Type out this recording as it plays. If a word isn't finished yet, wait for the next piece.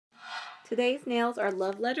Today's nails are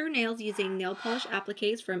love letter nails using nail polish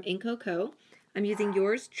appliques from Inco Co. I'm using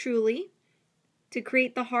yours truly. To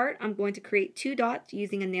create the heart, I'm going to create 2 dots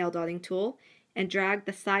using a nail dotting tool and drag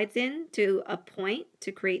the sides in to a point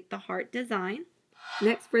to create the heart design.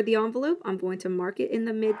 Next, for the envelope, I'm going to mark it in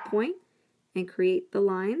the midpoint and create the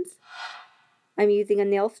lines. I'm using a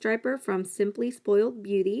nail striper from Simply Spoiled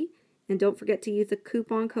Beauty, and don't forget to use the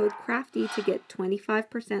coupon code Crafty to get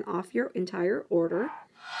 25% off your entire order.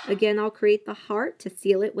 Again, I'll create the heart to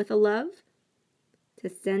seal it with a love, to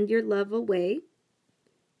send your love away.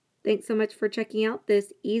 Thanks so much for checking out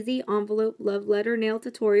this easy envelope love letter nail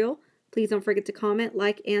tutorial. Please don't forget to comment,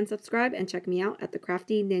 like, and subscribe, and check me out at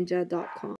thecraftyninja.com.